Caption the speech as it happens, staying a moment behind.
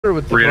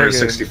with the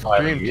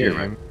 365 dream a year, team.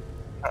 man.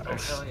 Oh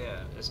hell yeah,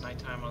 it's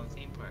nighttime on the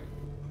theme park.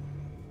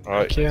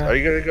 Alright, Yeah. are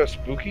you gonna go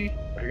spooky?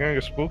 Are you gonna go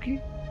spooky?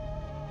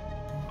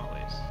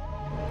 Always.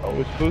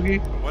 Always spooky?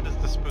 What is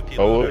the spooky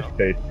Always loadout?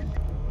 tasty.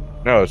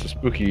 No, it's a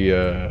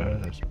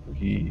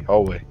spooky,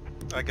 hallway.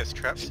 I guess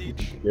trap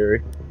siege?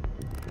 Scary.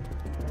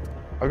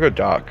 I'll go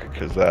Doc,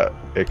 because that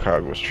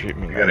ACOG was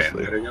treating me You got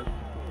nicely. it again?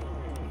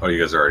 Oh, you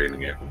guys are already in the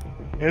game.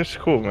 Yeah, it's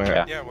cool,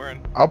 man. Yeah, we're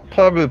in. I'll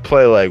probably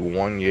play like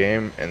one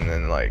game, and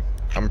then like,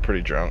 I'm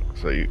pretty drunk,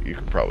 so you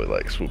could probably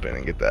like swoop in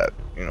and get that,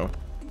 you know?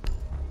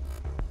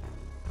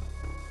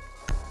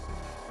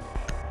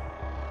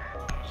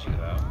 Shoot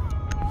out.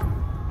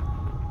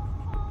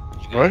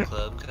 Did you go to What? the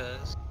club,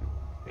 cuz?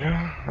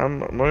 Yeah,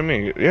 what do you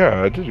mean?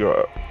 Yeah, I did go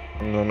out.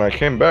 And then I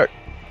came back,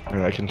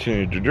 and I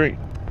continued to drink.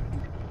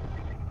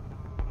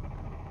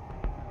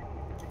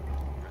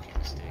 Rookie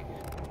mistake.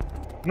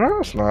 No,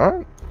 it's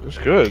not. It's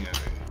good.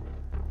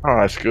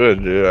 Oh, it's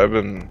good, dude. I've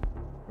been...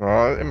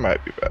 Well, it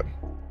might be bad.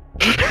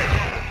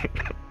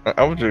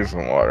 I will drink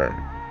some water.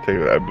 Take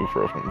that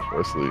ibuprofen before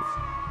I sleep.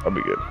 I'll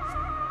be good.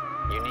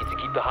 You need to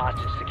keep the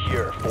hostage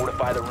secure.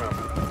 Fortify the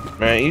room.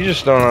 Man, you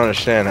just don't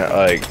understand that,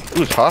 like...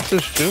 Who's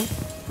hostage, too?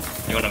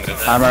 You wanna move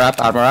that? Armor up,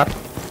 armor up.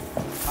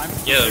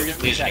 Yo,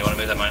 Legion, you wanna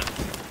move that mine?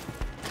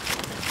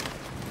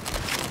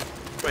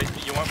 Wait,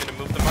 you want me to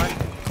move the mine?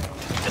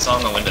 It's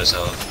on the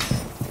windowsill.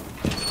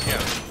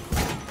 Yeah.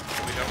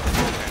 We don't.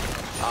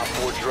 Op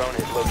 4 drone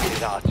has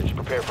located hostage.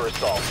 Prepare for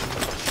assault.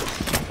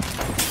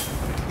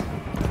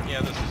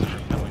 Yeah, this is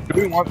repelling. Do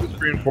we want this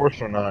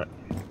reinforced or not?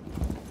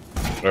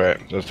 Alright,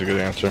 that's a good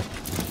answer.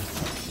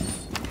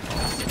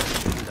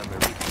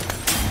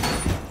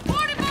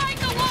 Fortifying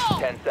the wall!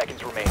 10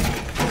 seconds remaining.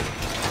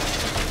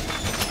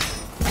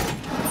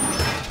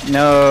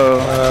 No.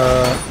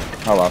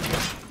 Oh well.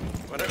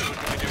 Whatever, what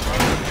can we do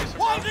wrong?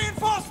 Wall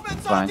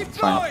reinforcements Fine, are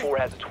fine. deployed! 4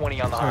 has a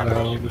 20 on the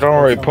hostage. Don't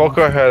worry,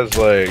 Polka has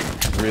like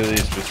really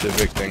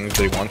specific things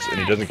that he wants, and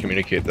he doesn't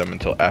communicate them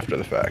until after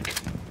the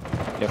fact.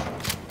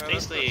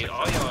 Basically,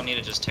 all y'all need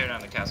to just tear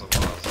down the castle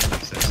walls and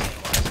fix this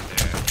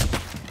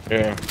while there.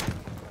 Yeah.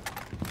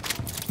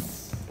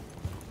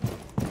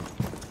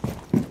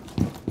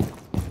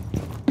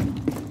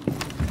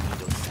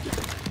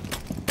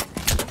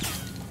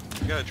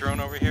 We got a drone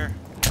over here.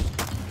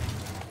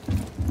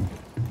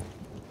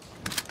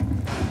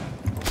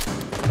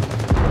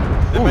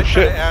 They Ooh, might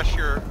try shit. to ash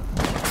your...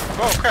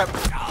 Oh crap!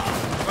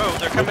 Oh,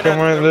 they're coming Coming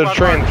at in the on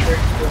train.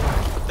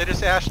 mark. They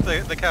just ashed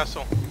the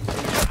castle.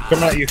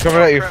 Coming at you, coming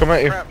at you, Crap, coming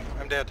at you. crap,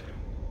 I'm dead.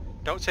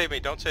 Don't save me,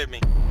 don't save me.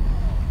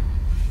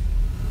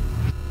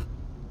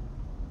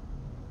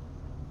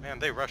 Man,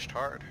 they rushed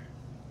hard.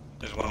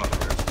 There's one on the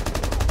roof.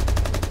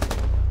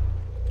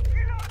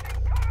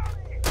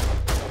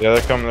 Yeah,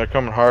 they're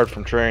coming hard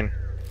from train.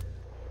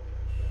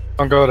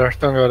 Don't go there,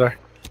 don't go there.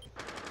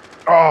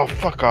 Oh,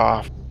 fuck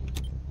off.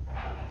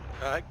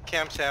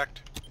 Cam's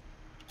hacked.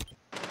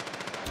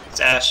 It's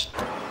Ash.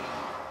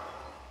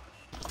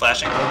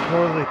 Flashing.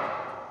 Totally.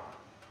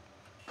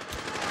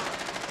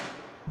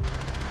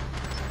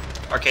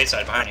 Arcade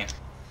side behind you.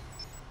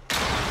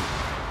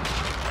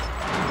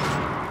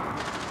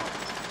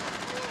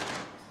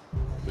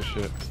 Good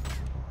shit.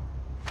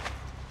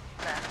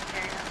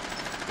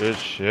 Good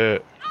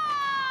shit.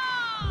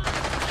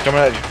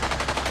 Coming at you.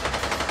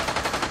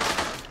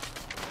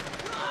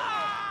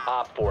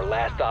 Op 4,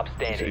 last stop So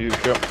standing. you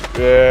come.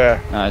 Yeah.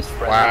 Nice.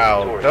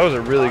 Wow. That was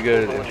a really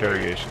good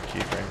interrogation key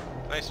frame.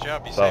 Nice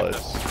job, you Solid.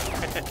 saved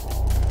us.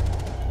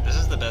 This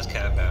is the best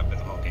cat map in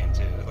the whole game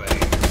too. Like,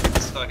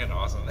 it's fucking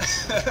awesome.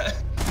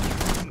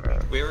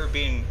 We were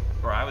being,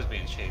 or I was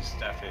being chased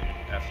after you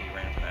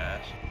ran from the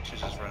Ash. She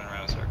was just running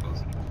around in circles.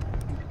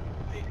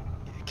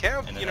 Cav,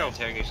 And then you the know,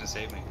 interrogation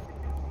saved me.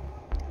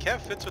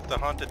 Cav fits with the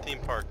haunted theme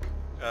park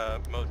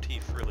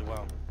motif really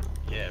well.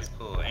 Yeah, it's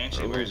cool. And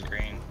she wears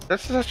green.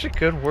 That's such a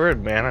good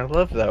word, man. I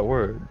love that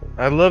word.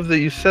 I love that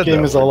you said Game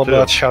that is all word,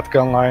 about too.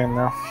 shotgun line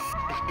now.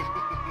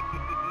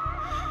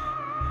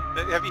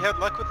 Have you had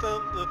luck with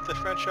the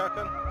French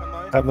shotgun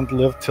online? Haven't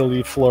lived till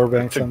the floor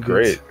banks It's a and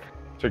great,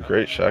 it's a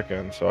great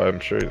shotgun, so I'm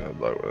sure you had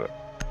luck with it.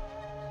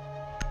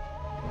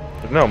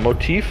 But no,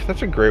 motif,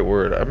 that's a great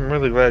word. I'm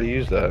really glad you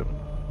used that.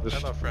 I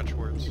Just love French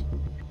words.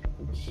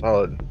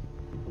 solid.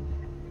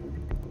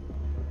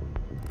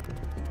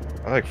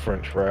 I like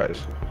French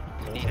fries.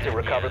 You need to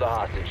recover the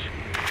hostage.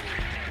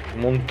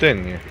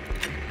 Montaigne.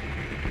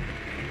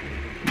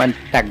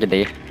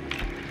 Montagny.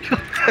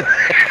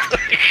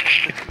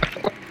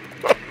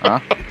 Huh?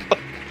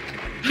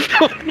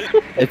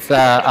 It's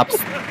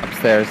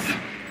upstairs.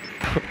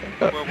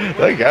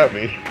 That got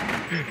me.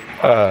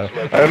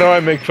 I know I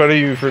make fun of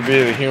you for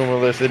being a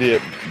humorless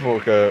idiot,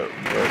 Polka,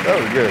 but that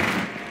was good.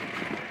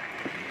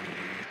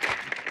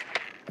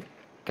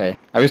 Okay,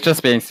 I was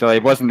just being silly.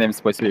 It wasn't even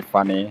supposed to be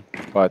funny,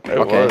 but It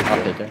okay, was, I'll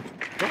yeah. take it.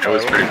 That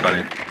was pretty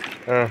funny.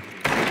 I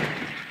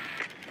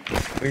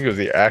think it was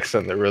the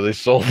accent that really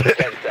sold it.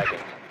 10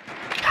 seconds.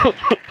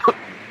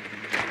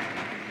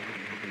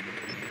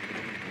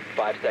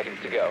 5 seconds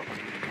to go.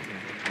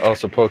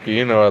 Also, Pokey,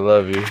 you know I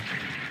love you.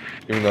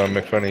 Even though I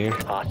make fun of you.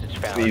 Hostage It's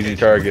found. an easy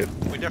target.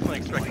 We definitely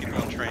expect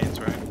people on trains,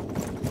 right?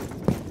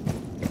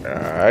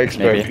 I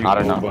expect Maybe, I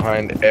don't people know.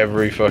 behind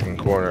every fucking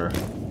corner.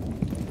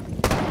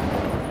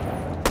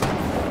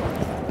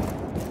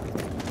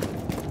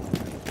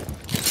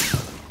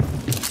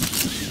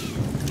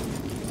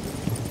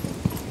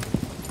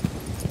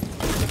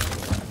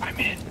 I'm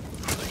in.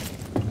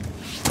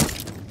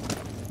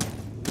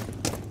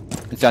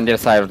 It's on the other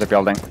side of the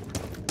building.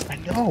 I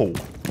know.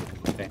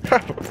 Okay.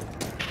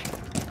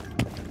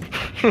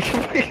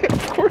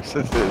 Of course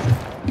this is.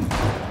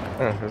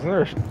 Isn't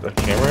there a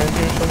camera in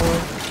here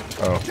somewhere?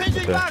 Oh,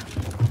 Changing okay. back!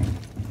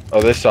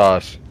 Oh, they saw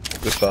us.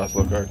 They saw us,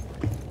 look hard.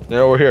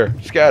 No, we're here.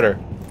 Scatter.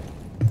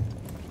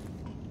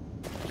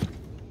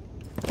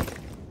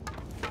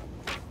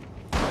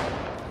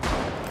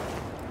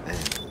 And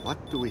what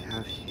do we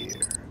have here?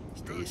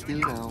 Stay still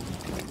now.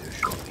 They're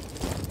showing.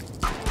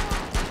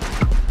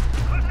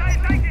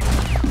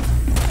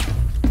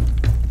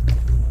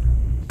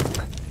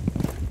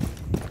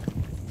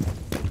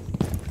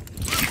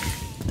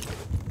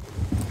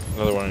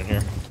 Another one in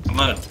here. I'm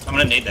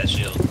gonna nade that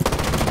shield.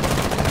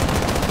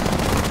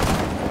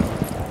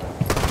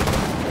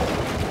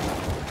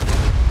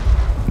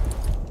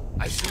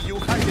 I see you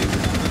hiding.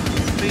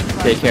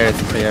 Take care,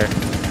 it's clear.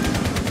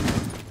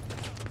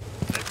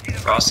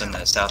 Frost in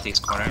the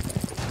southeast corner.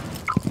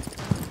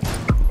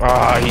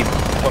 Ah, he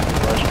fucking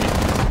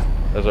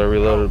rushed me as I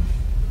reloaded.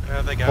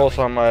 They got Pulse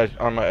me. on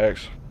my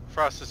X.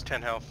 Frost is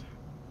 10 health.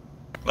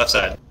 Left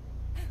side.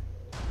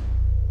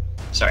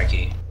 Sorry,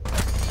 Key.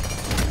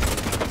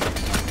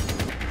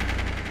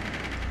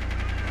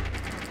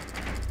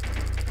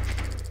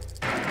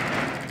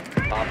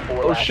 Op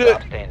 4 Oh, last shit.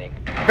 stop standing.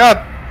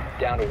 God,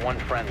 Down to one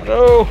friendly.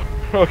 No.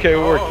 Okay, it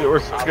worked. It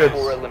worked. It's Op good.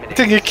 4 I eliminated.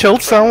 think you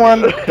killed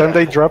someone, then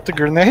they dropped a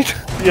grenade.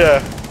 Yeah,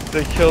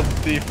 they killed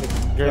Thief with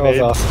That was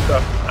grenade.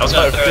 awesome. I was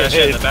gonna throw that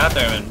shit in the Grenade.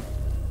 bathroom and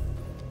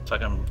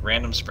fucking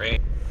random spray.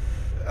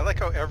 I like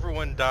how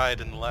everyone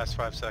died in the last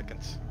 5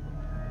 seconds.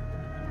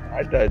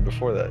 I died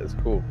before that. It's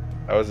cool.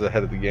 I was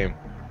ahead of the game.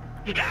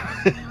 Yeah,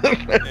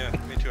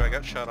 me too. I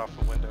got shot off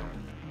a window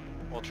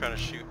while trying to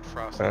shoot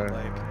Frost in the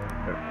leg.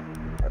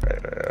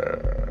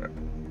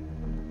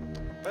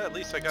 But at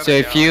least I got So it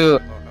if down you- to low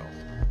health.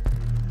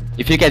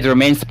 If you get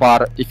remain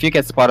spot, if you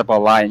get spotted by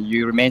line,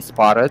 you remain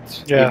spotted.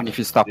 Yeah. Even if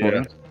you stop Yeah.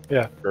 moving.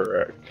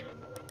 Correct.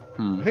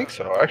 Hmm. I think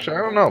so. Actually,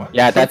 I don't know.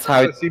 Yeah, that's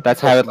how it. Sometimes I see That's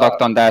people how it stop.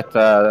 looked on that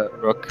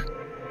rook.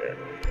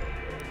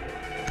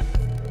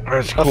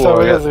 That's That's cool. how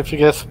I it got is. If you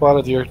get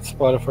spotted, you're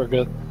spotted for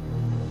good.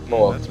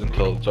 well, That's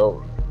until it's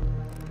over.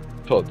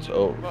 Until it's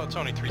over. Well, it's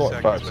only 3 Well,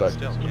 seconds, 5 but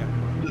seconds. still,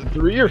 yeah.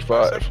 3 or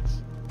 5?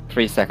 seconds.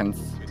 3 seconds.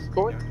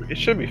 It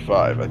should be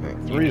 5, I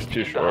think. 3 is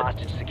too The short.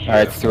 hostage secured.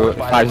 Alright, it's too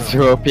 5 is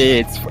too OP.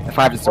 It's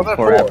 5 is Well, then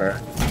forever.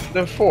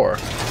 Then 4.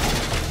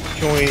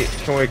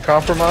 Can we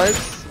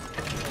compromise?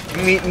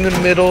 Meet in the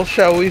middle,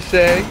 shall we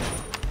say? 3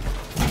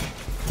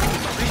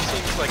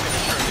 seems like an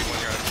eternity when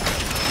you're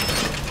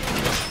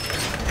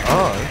on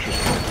Ah,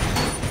 interesting.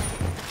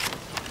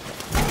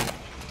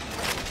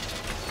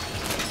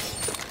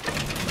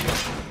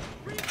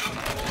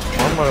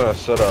 I'm gonna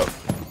set up.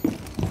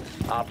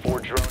 Op 4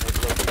 drone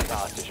has located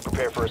hostage.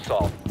 Prepare for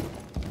assault.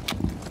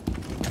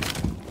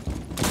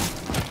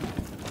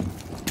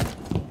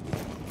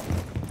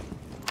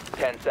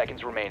 Ten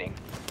seconds remaining.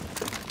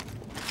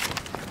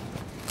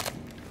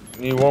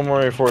 Need one more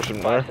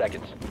reinforcement 5 there.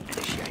 seconds.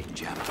 Initiate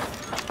jammer.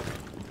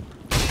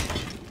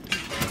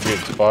 Get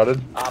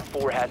spotted. Op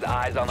 4 has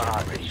eyes on the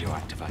hostage. Radio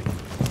activate.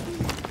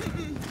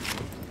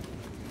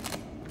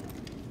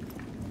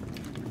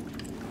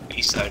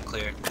 East side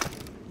clear.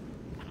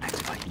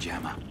 Activate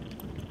jammer.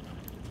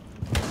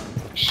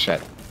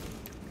 Shit.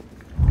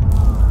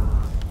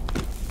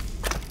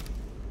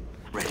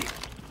 Ready.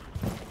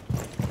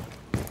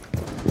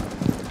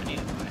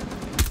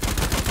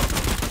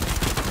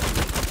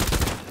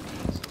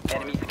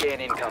 Enemy scan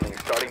incoming.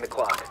 Starting the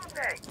clock.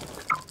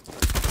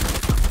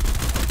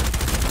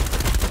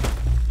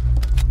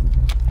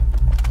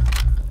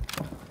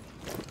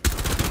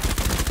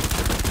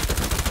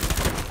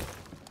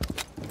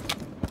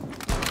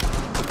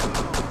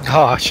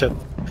 Oh shit.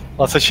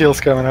 Lots of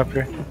shields coming up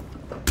here.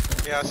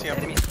 Yeah, I see him.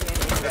 Enemy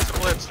scanning. That's a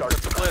blitz.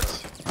 That's a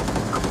blitz.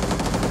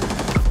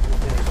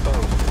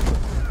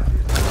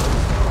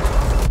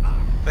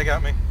 They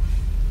got me.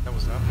 That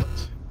was not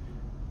blitz.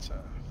 It's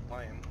a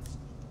lion.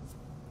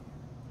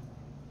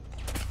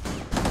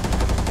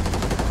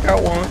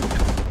 Got one.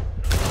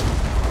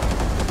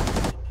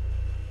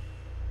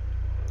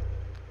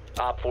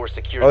 Op 4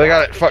 secured. Oh, they the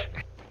got it. hostage.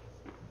 Fuck.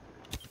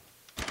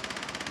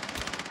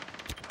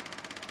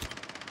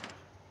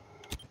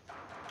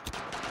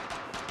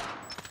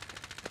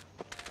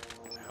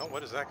 Oh,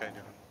 what is that guy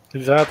doing?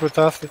 He's out with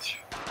hostage.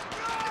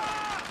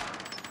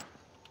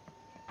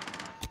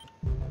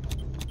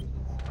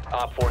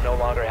 Op 4 no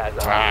longer has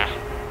the hostage.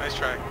 Nice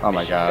try. Oh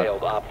my Mission god.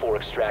 Failed. Op 4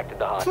 extracted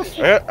the hostage.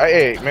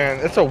 Hey, man,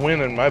 it's a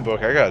win in my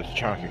book. I got a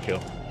chunk of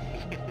kill.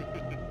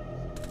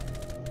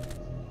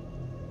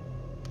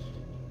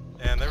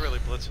 And they really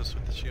blitz us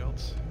with the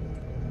shields.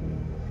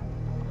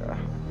 Yeah.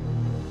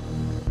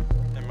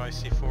 my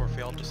C4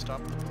 failed to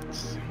stop the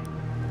bullets.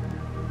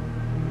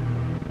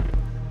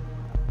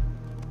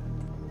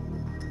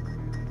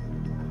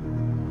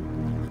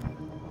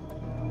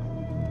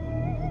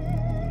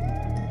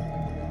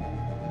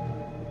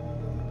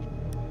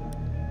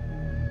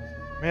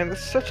 Man, this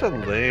is such a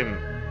lame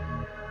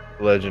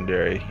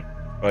legendary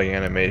like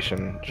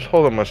animation. Just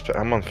hold on much.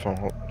 I'm on the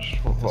phone. Just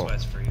hold That's on. why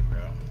it's free,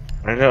 bro.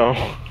 I know.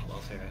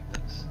 Welfare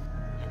ethics.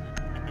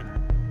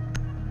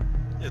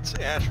 It's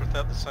Ash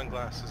without the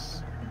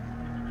sunglasses.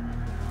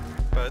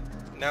 But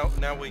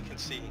now we can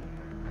see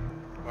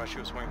why she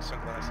was wearing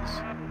sunglasses.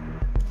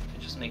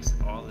 It just makes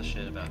all the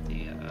shit about the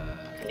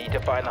Need to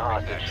find the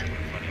hostage. actually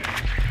funnier.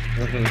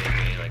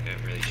 Mhm. Like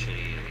a really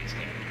shitty Elite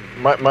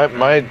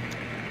game.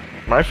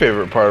 My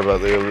favorite part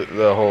about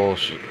the whole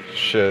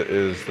shit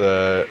is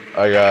that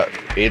I got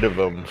 8 of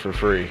them for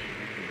free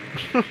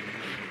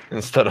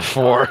instead of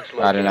 4.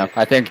 I don't know.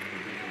 I think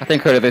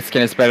her elite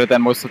skin is better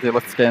than most of the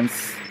elite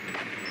skins.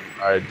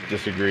 I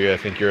disagree. I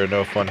think you're a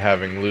no fun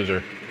having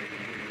loser.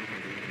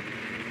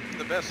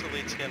 The best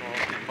elite skin will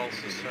always be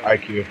Pulse's. So.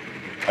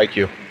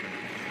 IQ.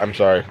 I'm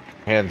sorry.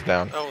 Hands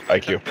down. Oh, the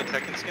IQ. the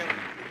Tekken skin?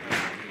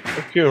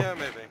 IQ. Yeah,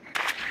 maybe.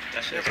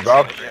 That shit's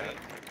About- great.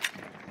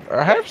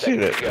 I have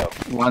seen it. Go.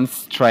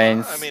 Once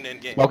trains. I mean, in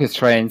game. Focus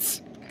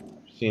trains.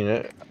 Seen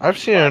it. I've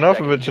seen enough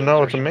of it to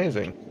know it's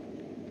amazing.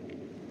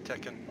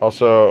 Tekken.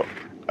 Also,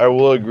 I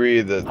will agree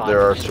that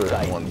there are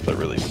certain ones that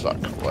really suck,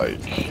 like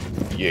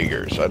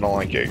Jaegers. I don't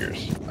like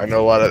Jaegers. I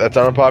know a lot of that's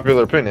an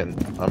unpopular opinion.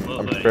 I'm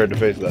prepared to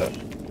face that.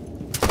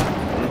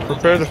 I'm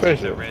prepared to face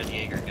The it. red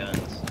Jaeger guns.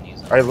 And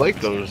use them. I like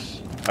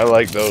those. I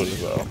like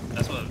those though.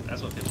 That's what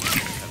people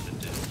have to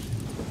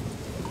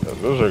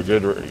do. Those are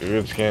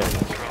good skins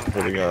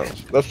for the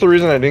guns. That's the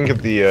reason I didn't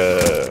get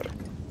the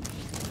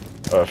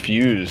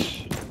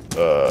Fuse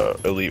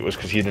Elite was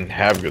because he didn't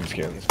have good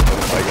skins. I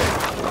didn't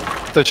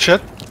like it. The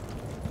shit?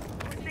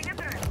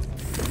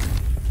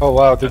 Oh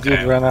wow, the dude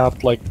Okay. ran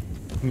out like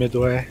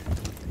midway.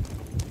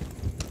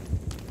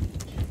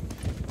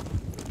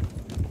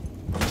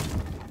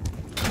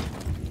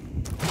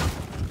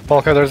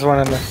 Polka, there's one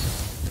in there.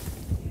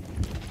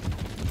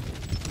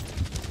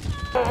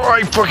 Oh,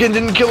 I fucking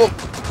didn't kill him.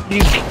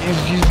 He's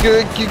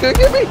gonna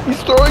get me.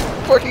 He's throwing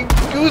fucking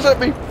goose at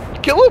me.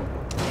 Kill him.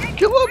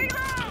 Kill him.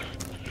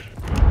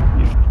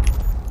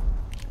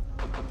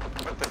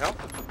 What the hell?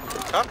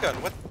 Top Gun,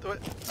 what?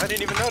 I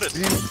didn't even notice.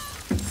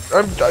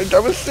 I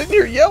was sitting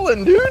here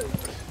yelling, dude.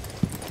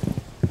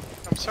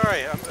 I'm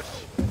sorry,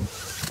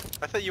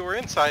 I thought you were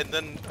inside, and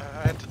then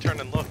I had to turn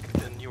and look,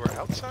 and you were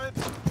outside?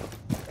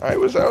 I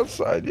was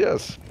outside.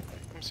 Yes.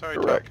 I'm sorry,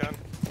 Correct. Top Gun.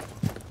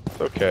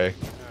 It's okay.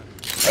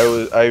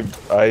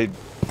 I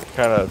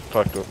kind of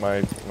fucked with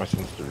my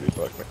sensitivity.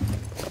 Fucked me.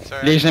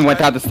 Sorry, Legion went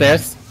out the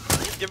stairs.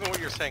 Given what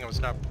you're saying, I was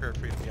not prepared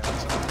for you to be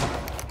outside.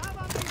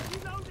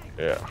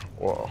 Yeah.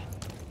 Well,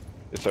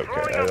 it's okay.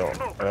 I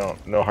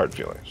don't. No hard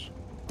feelings.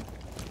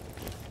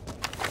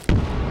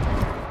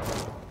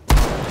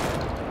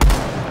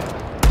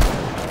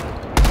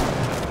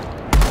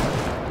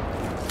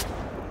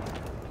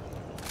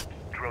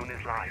 Drone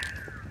is live.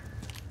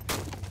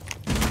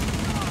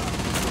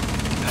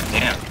 God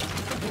damn.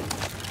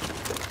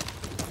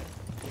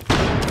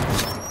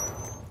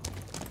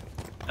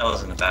 That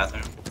was in the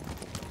bathroom.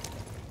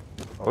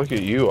 Look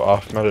at you,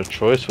 off meta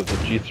choice with the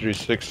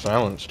G36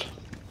 silenced.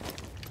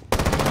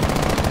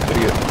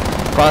 Idiot.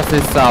 Frost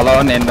is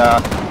alone in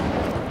the.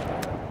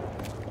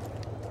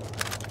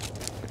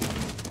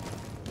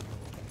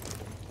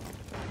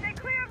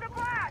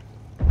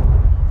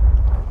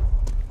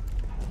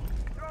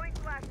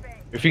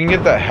 If you can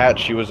get that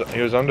hatch, he was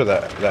under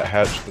that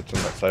hatch that's in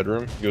that side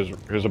room. He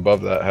was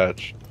above that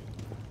hatch.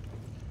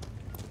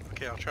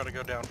 Okay, I'll try to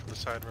go down for the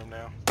side room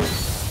now.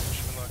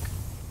 Wish me luck.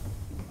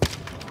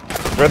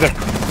 Right there.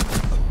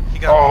 He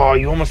got Oh,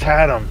 you almost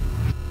had him.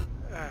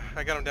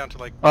 I got him down to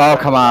like... Oh,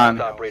 come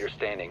on. Operator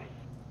standing.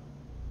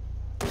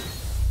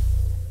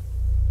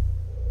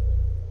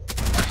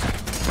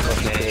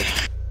 Okay.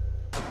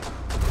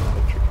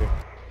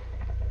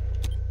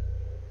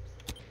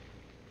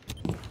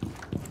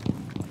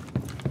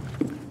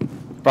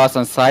 Frost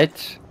on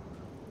site.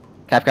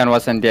 Capcan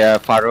was in the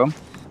far room.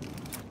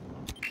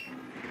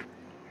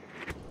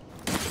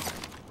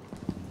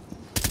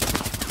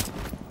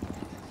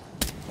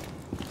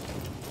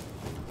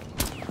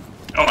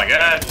 Oh my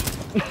god.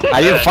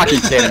 Are you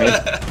fucking kidding me?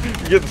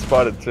 You're getting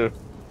spotted too.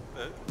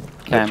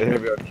 They Cam.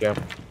 have you on cam.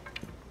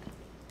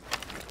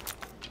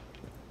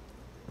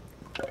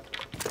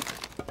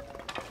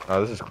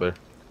 Oh, this is clear.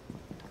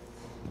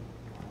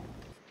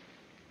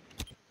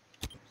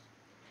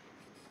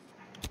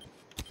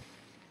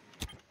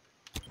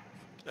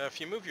 If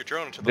you move your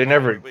drone into the They hallway,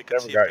 never- we can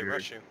never see got if they yours.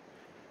 rush you.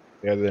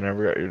 Yeah, they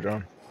never got your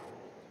drone.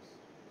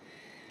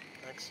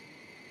 Thanks.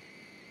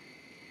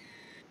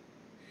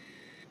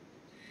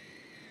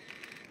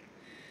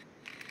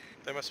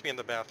 They must be in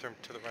the bathroom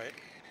to the right.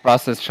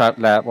 Frost is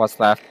was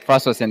left.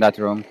 Frost was in that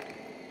room.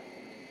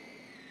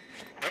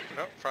 Nope,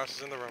 nope, Frost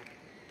is in the room.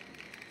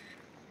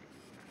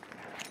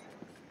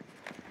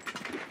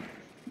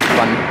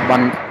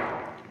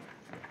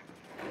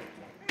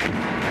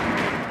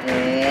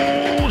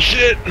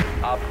 shit!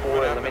 Op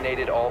 4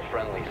 eliminated all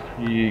friendlies.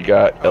 He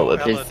got Oh,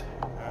 Elid.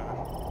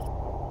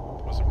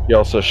 Wasn't- He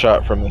also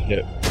shot from the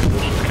hip,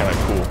 which is kind of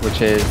cool.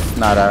 Which is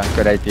not a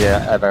good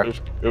idea ever.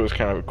 It was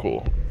kind of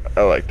cool.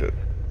 I liked it.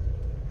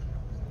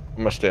 I'm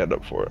gonna stand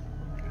up for it.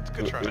 It's a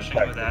good try.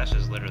 Pushing with Ash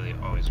is literally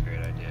always a great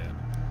idea.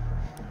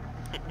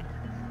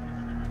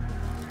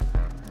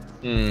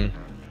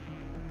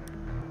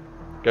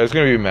 Guys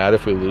gonna be mad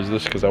if we lose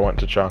this because I went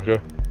to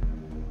Chanka.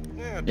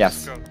 Yeah,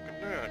 Yes. Go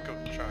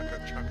Chaka.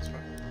 Chaka's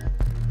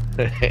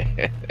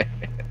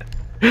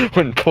fine.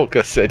 When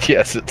Polka said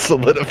yes, it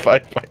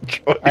solidified my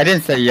choice. I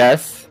didn't say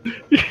yes.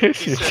 Yes,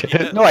 He you said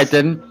did. yes. No, I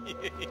didn't.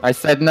 I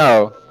said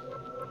no.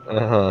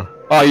 Uh-huh.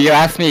 Oh, you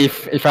asked me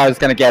if I was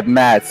gonna get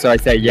mad, so I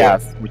said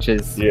yes, which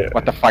is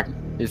what the fuck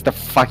is the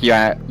fuck you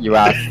asked.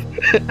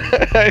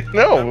 I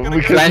know, I'm gonna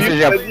because To you answer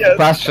your said yes.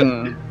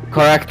 question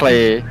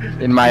correctly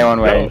in my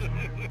own way.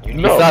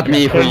 No, It's not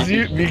me who- because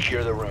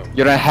Secure the room.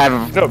 You don't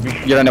have. No,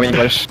 You don't know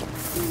English.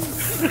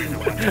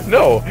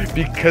 no,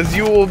 because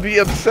you will be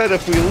upset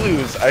if we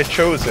lose. I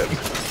chose him.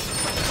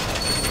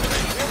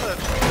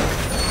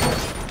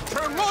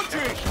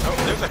 Oh,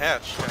 there's a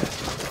hatch.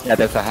 Guys. Yeah,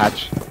 there's a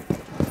hatch.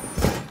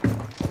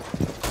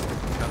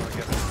 How do I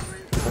get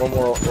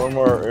it? One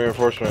more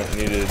reinforcement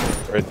needed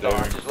right The there.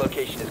 hostage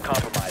location is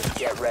compromised.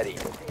 Get ready.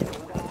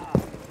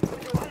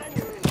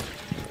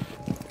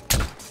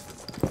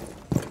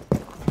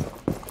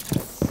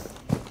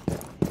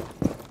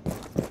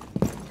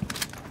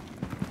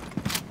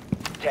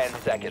 Ten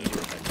seconds. I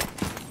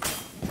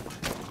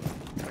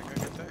gotta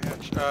get that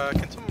hatch.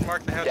 Can someone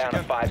mark the hatch Down to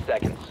again? 5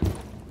 seconds.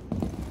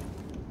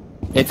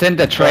 It's in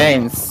the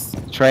trains.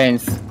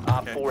 Trains.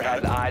 Op Okay, 4 got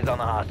has it. eyes on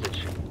the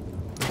hostage.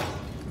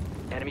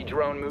 Enemy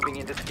drone moving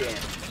into scan.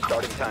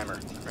 Starting timer.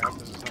 Crap,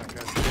 this is not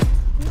good.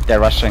 They're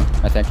rushing,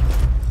 I think.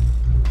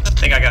 I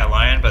think I got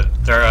Lion, but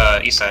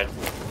they're east side.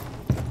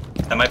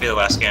 That might be the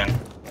last scan.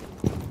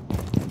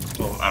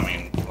 Well, I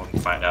mean, we'll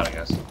find out, I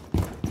guess.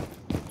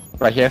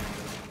 Right here.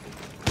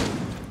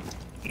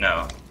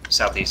 No,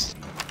 southeast.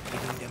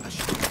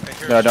 I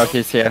hear No, a no, shield.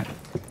 he's here.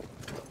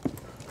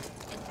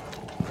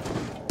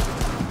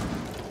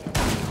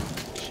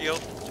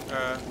 Shield.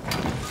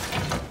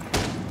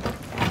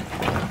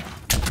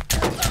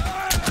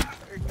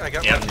 I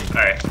got Yep. lucky.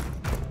 All right.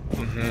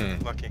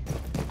 Lucky.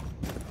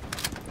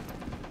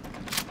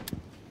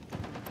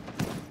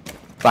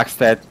 Black's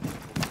dead.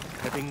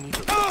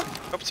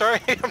 I'm sorry.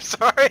 I'm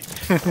sorry.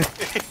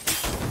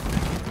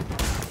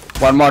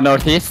 One more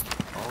northeast.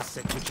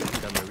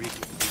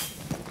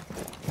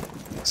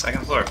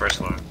 Second floor, first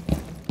floor.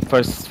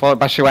 First floor,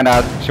 but she went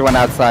out. She went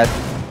outside.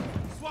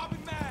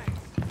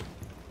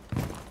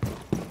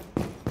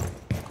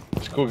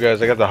 It's cool,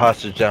 guys. I got the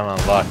hostage down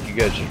on lock. You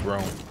guys just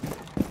roam.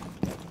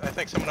 I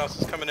think someone else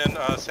is coming in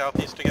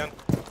southeast again.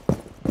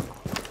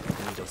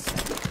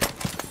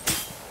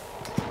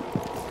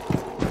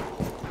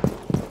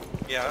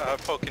 Yeah,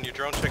 Poe, can you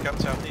drone check out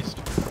southeast?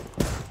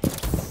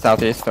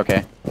 Southeast,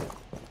 okay.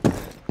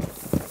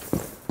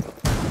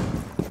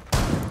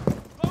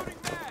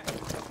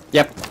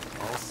 Yep.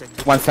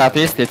 One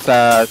southeast, it's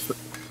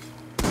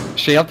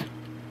shield.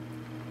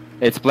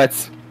 It's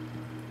Blitz.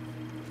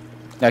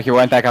 No, he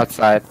went back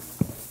outside.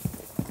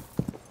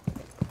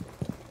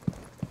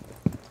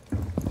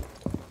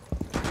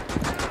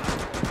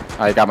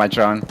 I got my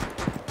drone.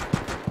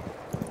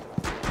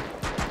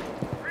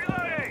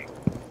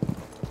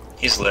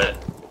 He's lit.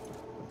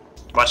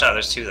 Watch out,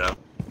 there's two though.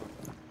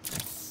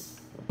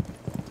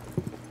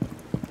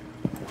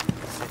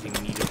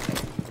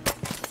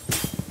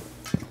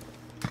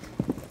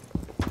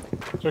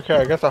 It's okay.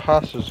 I got the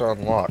hostage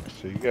on lock,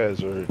 so you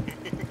guys are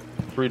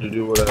free to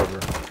do whatever.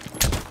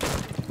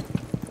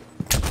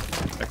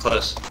 They're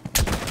close.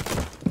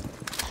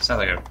 Sounds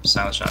like a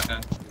silent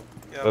shotgun.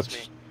 Yeah, that's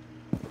That's- me.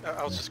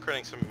 I was just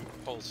creating some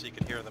holes so you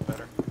could hear them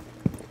better.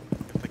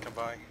 If they come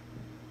by.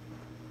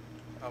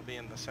 I'll be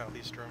in the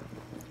southeast room.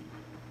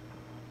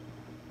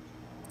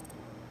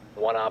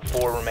 One Op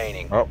 4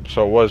 remaining. Oh,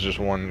 so it was just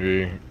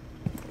 1v. Hey,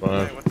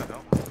 what the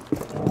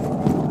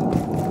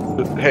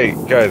hell? Hey,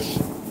 guys.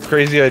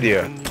 Crazy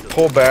idea.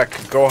 Pull back,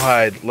 go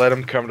hide, let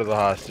him come to the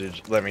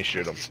hostage, let me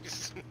shoot him.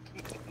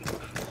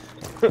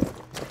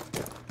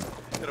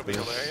 It'll be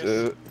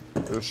hilarious.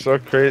 It's so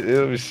crazy.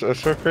 It'll be so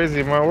crazy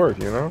it might work,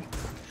 you know?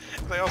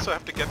 They also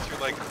have to get through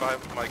like 5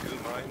 of my goo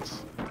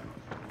mines.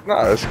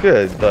 Nah, it's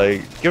good.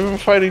 Like, give him a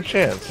fighting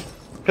chance.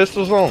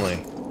 Pistols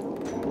only.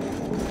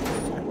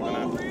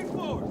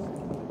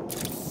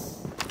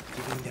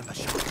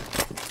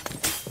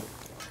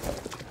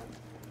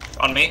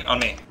 On me, on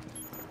me.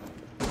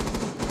 But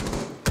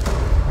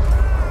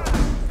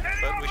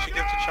we should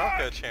give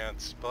Tachanka a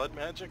chance. Blood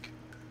magic?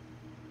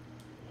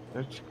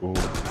 That's cool.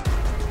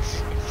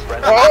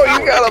 Friendly Oh,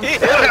 you got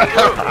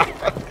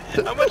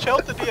him! How much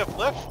health did he have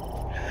left?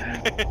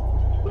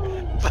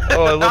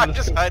 Oh, I love I'm this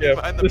just kill hiding cam.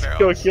 behind the This kill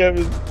barrels. cam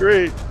is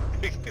great.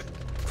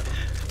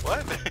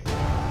 What?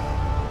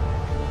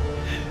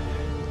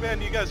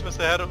 Man, you guys must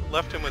have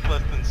left him with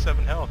less than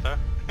 7 health, huh?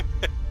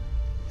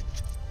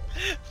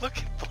 Look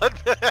at blood.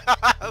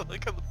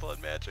 Look at the blood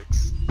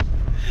magics.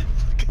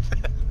 Look at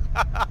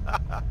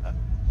that.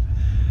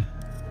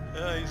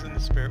 Oh, he's in the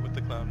spirit with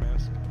the clown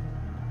mask.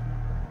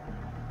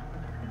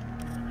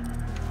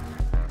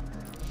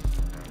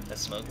 That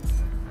smoke.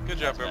 Good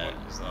job, everyone.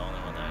 Is the only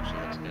one that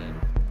actually looks good.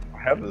 I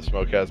have the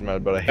smoke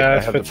hazmat, but I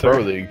Yeah, have the fits Pro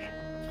her. League.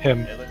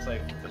 Him. It looks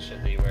like the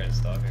shit that you wear in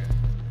Stalker.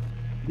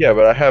 Yeah,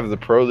 but I have the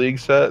Pro League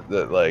set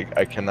that like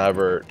I can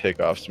never take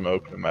off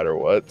smoke no matter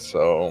what,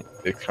 so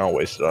it's kind of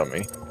wasted on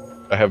me.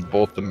 I have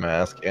both the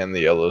mask and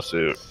the yellow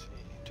suit.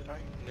 Did I?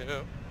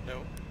 No,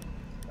 no.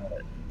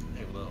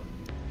 Hey, Will.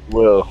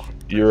 Will,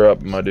 you're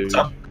up, my dude.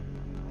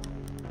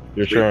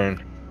 Your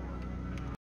turn.